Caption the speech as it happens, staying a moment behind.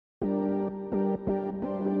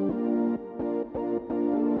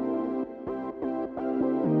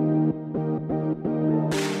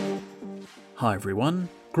Hi everyone,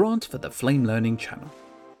 Grant for the Flame Learning channel.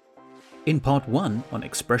 In part 1 on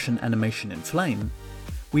expression animation in Flame,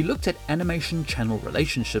 we looked at animation channel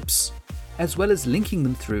relationships, as well as linking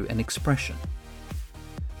them through an expression.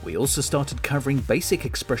 We also started covering basic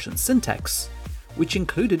expression syntax, which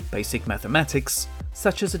included basic mathematics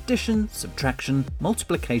such as addition, subtraction,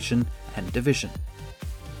 multiplication, and division.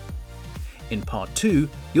 In part 2,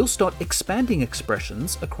 you'll start expanding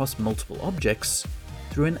expressions across multiple objects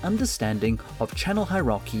through an understanding of channel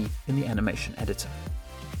hierarchy in the animation editor.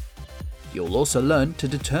 You'll also learn to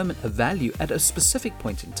determine a value at a specific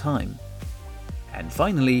point in time. And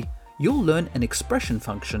finally, you'll learn an expression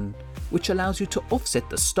function which allows you to offset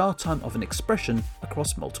the start time of an expression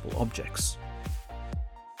across multiple objects.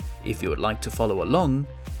 If you would like to follow along,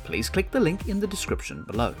 please click the link in the description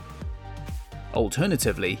below.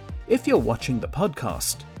 Alternatively, if you're watching the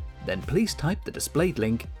podcast, then please type the displayed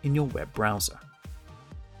link in your web browser.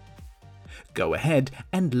 Go ahead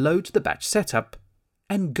and load the batch setup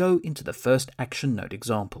and go into the first action node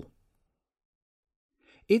example.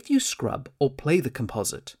 If you scrub or play the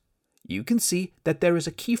composite, you can see that there is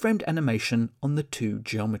a keyframed animation on the 2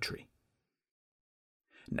 geometry.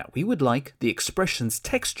 Now we would like the expression's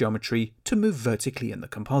text geometry to move vertically in the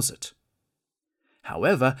composite.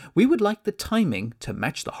 However, we would like the timing to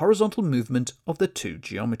match the horizontal movement of the 2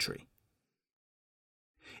 geometry.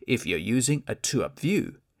 If you're using a 2-up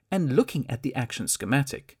view and looking at the action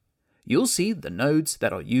schematic, you'll see the nodes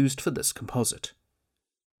that are used for this composite.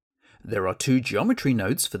 There are 2 geometry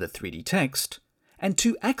nodes for the 3D text, and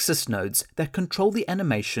 2 axis nodes that control the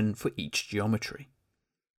animation for each geometry.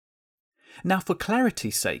 Now for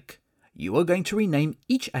clarity's sake, you are going to rename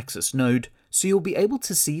each axis node so you'll be able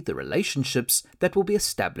to see the relationships that will be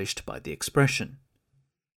established by the expression.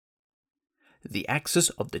 The axis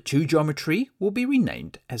of the 2 geometry will be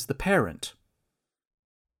renamed as the parent.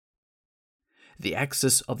 The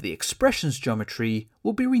axis of the expression's geometry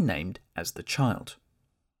will be renamed as the child.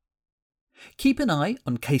 Keep an eye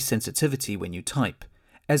on case sensitivity when you type,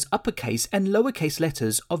 as uppercase and lowercase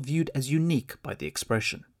letters are viewed as unique by the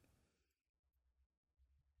expression.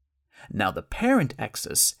 Now the parent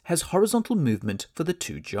axis has horizontal movement for the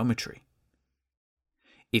 2 geometry.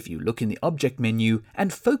 If you look in the object menu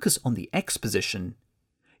and focus on the X position,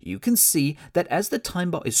 you can see that as the time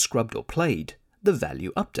bar is scrubbed or played, the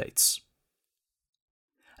value updates.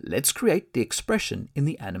 Let's create the expression in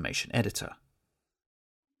the animation editor.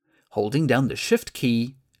 Holding down the Shift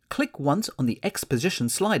key, click once on the X position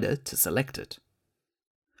slider to select it.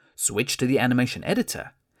 Switch to the animation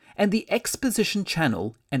editor, and the X position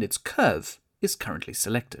channel and its curve is currently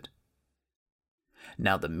selected.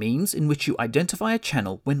 Now the means in which you identify a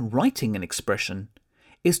channel when writing an expression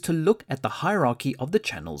is to look at the hierarchy of the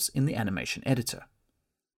channels in the animation editor.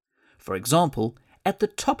 For example, at the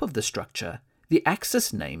top of the structure, the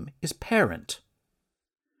axis name is parent.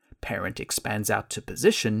 Parent expands out to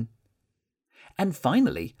position. And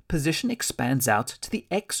finally, position expands out to the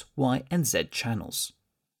X, Y, and Z channels.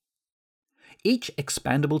 Each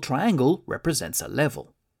expandable triangle represents a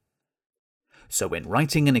level. So when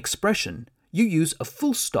writing an expression, you use a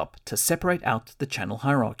full stop to separate out the channel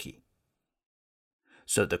hierarchy.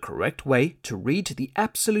 So the correct way to read the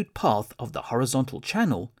absolute path of the horizontal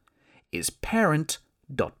channel is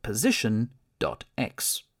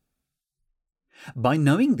parent.position.x. By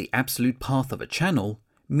knowing the absolute path of a channel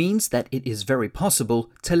means that it is very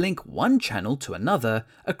possible to link one channel to another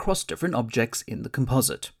across different objects in the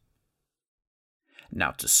composite.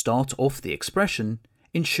 Now to start off the expression,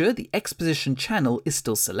 ensure the X position channel is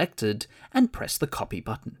still selected and press the copy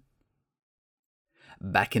button.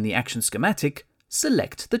 Back in the action schematic,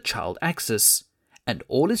 select the child axis, and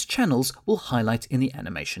all its channels will highlight in the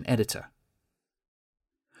animation editor.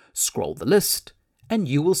 Scroll the list, and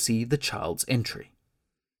you will see the child's entry.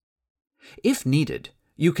 If needed,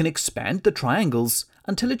 you can expand the triangles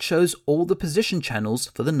until it shows all the position channels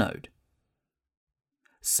for the node.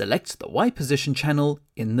 Select the Y position channel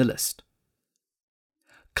in the list.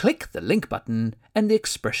 Click the link button and the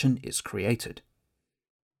expression is created.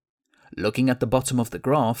 Looking at the bottom of the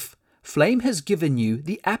graph, Flame has given you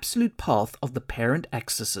the absolute path of the parent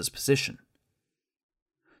axis's position.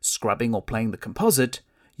 Scrubbing or playing the composite,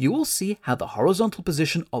 you will see how the horizontal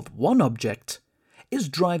position of one object is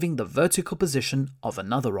driving the vertical position of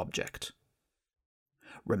another object.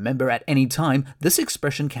 Remember, at any time, this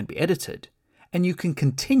expression can be edited, and you can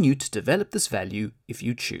continue to develop this value if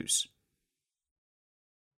you choose.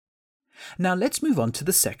 Now let's move on to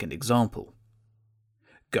the second example.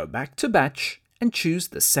 Go back to Batch and choose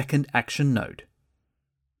the second action node.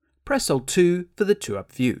 Press Alt 2 for the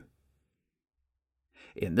 2-up view.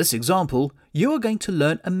 In this example, you are going to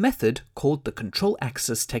learn a method called the control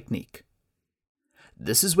axis technique.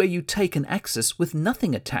 This is where you take an axis with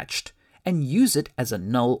nothing attached and use it as a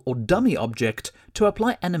null or dummy object to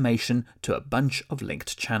apply animation to a bunch of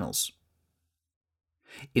linked channels.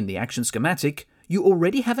 In the action schematic, you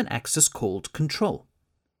already have an axis called control.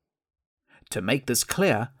 To make this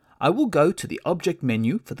clear, I will go to the object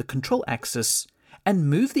menu for the control axis and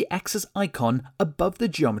move the axis icon above the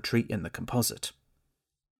geometry in the composite.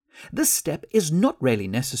 This step is not really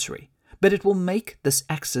necessary, but it will make this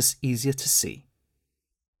axis easier to see.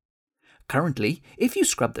 Currently, if you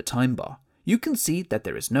scrub the time bar, you can see that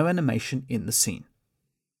there is no animation in the scene.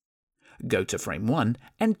 Go to frame 1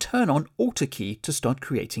 and turn on Alt key to start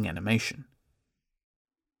creating animation.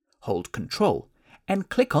 Hold Ctrl and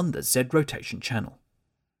click on the Z rotation channel.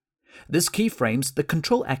 This keyframes the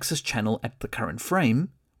control axis channel at the current frame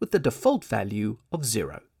with the default value of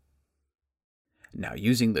 0. Now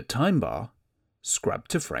using the time bar, scrub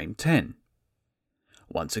to frame 10.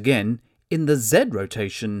 Once again, in the Z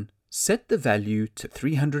rotation, set the value to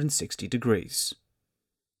 360 degrees.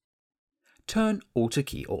 Turn Alt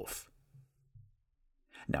key off.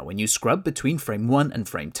 Now when you scrub between frame 1 and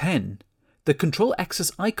frame 10, the control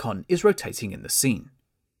axis icon is rotating in the scene.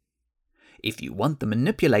 If you want the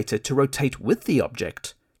manipulator to rotate with the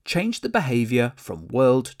object, change the behavior from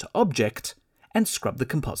world to object and scrub the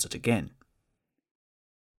composite again.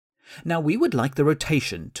 Now we would like the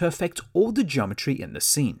rotation to affect all the geometry in the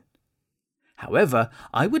scene. However,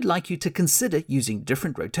 I would like you to consider using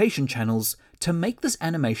different rotation channels to make this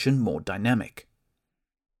animation more dynamic.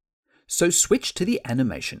 So switch to the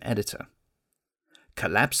animation editor.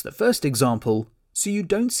 Collapse the first example so you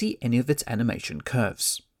don't see any of its animation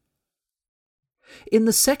curves. In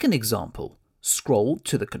the second example, scroll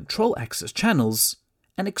to the control axis channels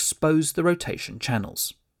and expose the rotation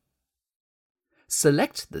channels.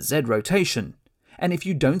 Select the Z rotation, and if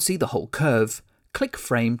you don't see the whole curve, click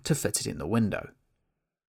Frame to fit it in the window.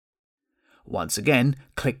 Once again,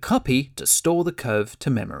 click Copy to store the curve to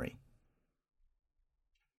memory.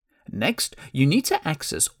 Next, you need to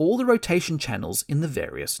access all the rotation channels in the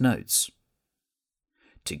various nodes.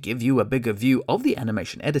 To give you a bigger view of the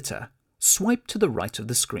animation editor, swipe to the right of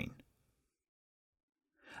the screen.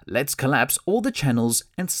 Let's collapse all the channels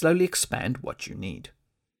and slowly expand what you need.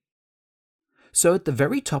 So at the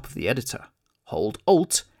very top of the editor, hold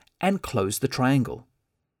Alt and close the triangle.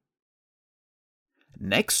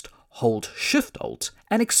 Next, hold Shift-Alt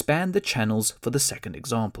and expand the channels for the second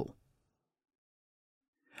example.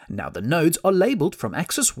 Now the nodes are labeled from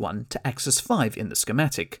axis 1 to axis 5 in the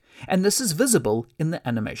schematic, and this is visible in the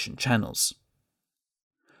animation channels.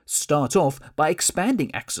 Start off by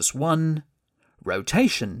expanding axis 1,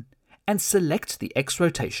 rotation, and select the X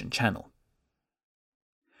rotation channel.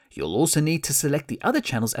 You'll also need to select the other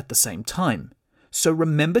channels at the same time, so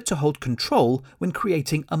remember to hold Ctrl when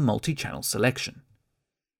creating a multi-channel selection.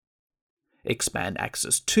 Expand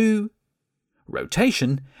axis 2,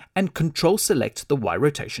 rotation, and Ctrl select the Y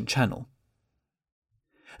rotation channel.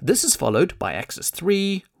 This is followed by axis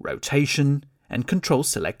 3, rotation, and Ctrl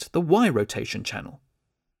select the Y rotation channel.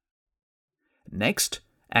 Next,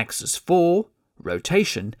 axis 4,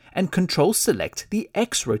 rotation, and Ctrl select the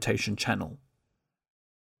X rotation channel.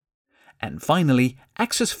 And finally,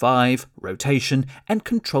 axis 5, rotation, and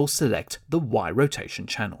Ctrl select the Y rotation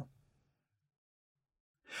channel.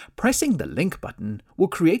 Pressing the link button will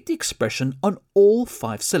create the expression on all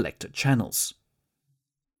 5 selected channels.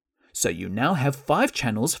 So you now have 5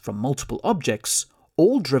 channels from multiple objects,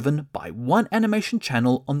 all driven by one animation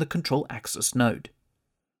channel on the control axis node.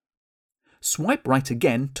 Swipe right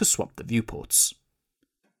again to swap the viewports.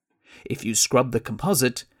 If you scrub the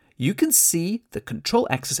composite, you can see the control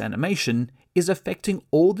axis animation is affecting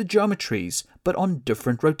all the geometries but on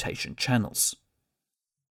different rotation channels.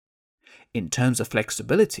 In terms of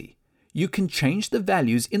flexibility, you can change the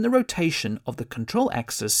values in the rotation of the control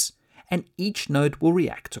axis and each node will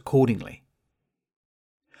react accordingly.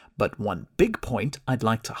 But one big point I'd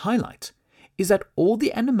like to highlight is that all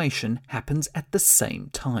the animation happens at the same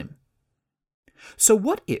time. So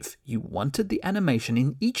what if you wanted the animation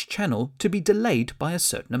in each channel to be delayed by a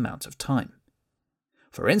certain amount of time?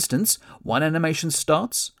 For instance, one animation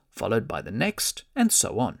starts, followed by the next, and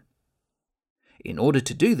so on. In order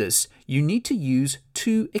to do this, you need to use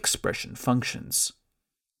 2 expression functions: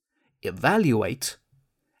 evaluate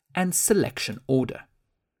and selection order.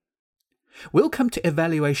 We'll come to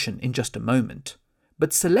evaluation in just a moment,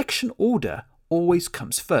 but selection order always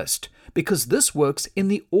comes first, because this works in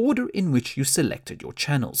the order in which you selected your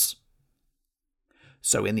channels.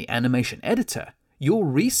 So in the animation editor, you'll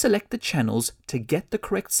reselect the channels to get the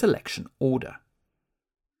correct selection order.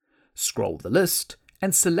 Scroll the list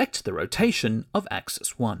and select the rotation of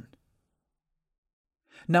axis 1.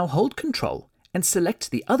 Now hold Ctrl and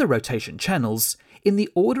select the other rotation channels in the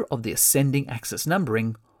order of the ascending axis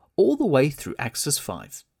numbering all the way through axis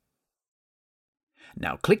 5.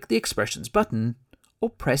 Now click the Expressions button or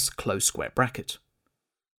press close square bracket.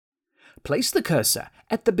 Place the cursor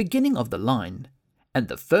at the beginning of the line, and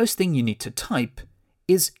the first thing you need to type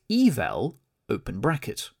is eval open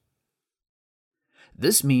bracket.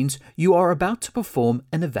 This means you are about to perform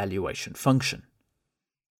an evaluation function.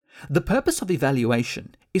 The purpose of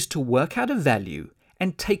evaluation is to work out a value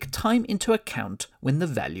and take time into account when the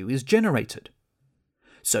value is generated.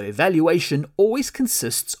 So evaluation always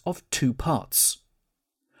consists of two parts.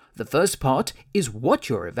 The first part is what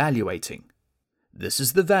you're evaluating. This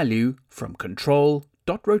is the value from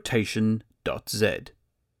control.rotation.z.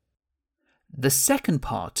 The second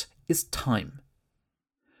part is time.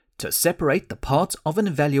 To separate the parts of an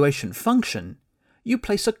evaluation function, you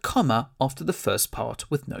place a comma after the first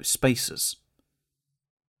part with no spaces.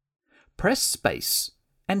 Press space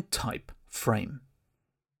and type frame.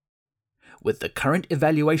 With the current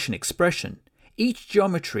evaluation expression, each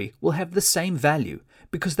geometry will have the same value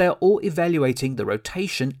because they are all evaluating the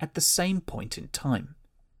rotation at the same point in time.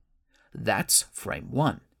 That's frame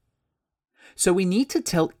 1. So we need to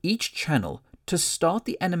tell each channel to start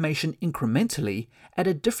the animation incrementally at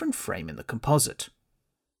a different frame in the composite.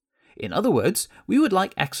 In other words, we would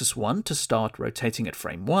like axis 1 to start rotating at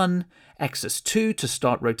frame 1, axis 2 to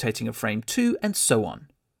start rotating at frame 2, and so on.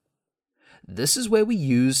 This is where we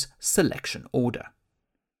use selection order.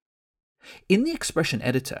 In the expression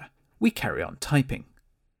editor, we carry on typing.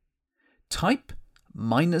 Type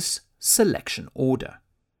minus selection order.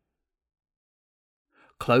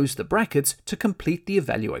 Close the brackets to complete the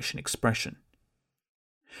evaluation expression.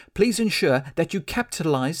 Please ensure that you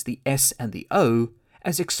capitalize the S and the O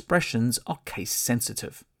as expressions are case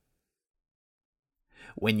sensitive.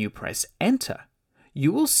 When you press Enter,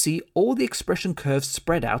 you will see all the expression curves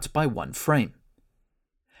spread out by one frame.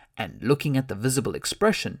 And looking at the visible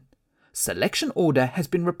expression, selection order has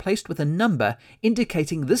been replaced with a number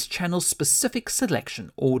indicating this channel's specific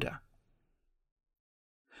selection order.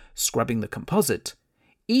 Scrubbing the composite,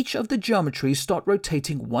 each of the geometries start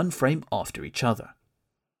rotating one frame after each other.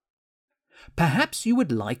 Perhaps you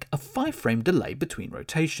would like a 5-frame delay between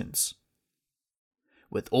rotations.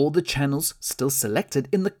 With all the channels still selected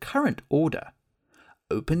in the current order,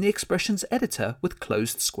 open the Expressions editor with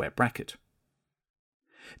closed square bracket.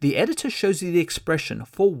 The editor shows you the expression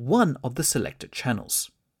for one of the selected channels.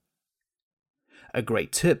 A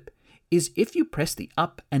great tip is if you press the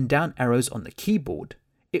up and down arrows on the keyboard,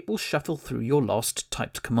 it will shuffle through your last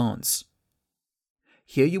typed commands.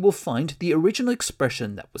 Here you will find the original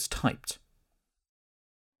expression that was typed.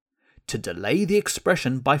 To delay the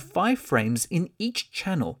expression by 5 frames in each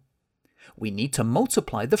channel, we need to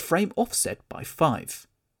multiply the frame offset by 5.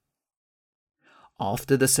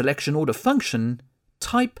 After the selection order function,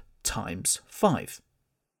 type times 5.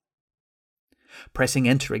 Pressing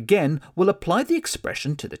Enter again will apply the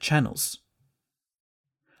expression to the channels.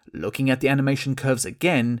 Looking at the animation curves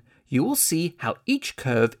again, you will see how each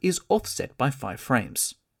curve is offset by 5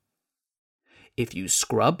 frames. If you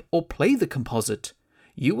scrub or play the composite,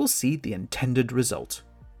 you will see the intended result.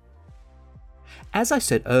 As I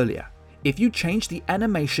said earlier, if you change the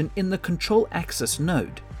animation in the control axis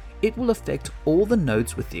node, it will affect all the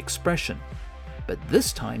nodes with the expression, but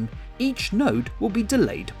this time each node will be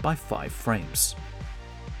delayed by 5 frames.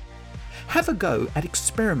 Have a go at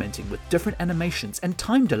experimenting with different animations and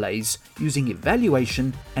time delays using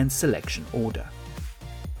evaluation and selection order.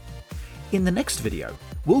 In the next video,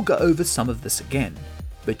 we'll go over some of this again,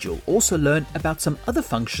 but you'll also learn about some other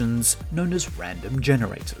functions known as random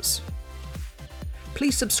generators.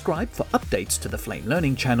 Please subscribe for updates to the Flame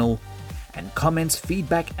Learning channel, and comments,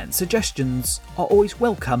 feedback and suggestions are always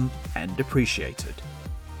welcome and appreciated.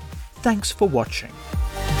 Thanks for watching.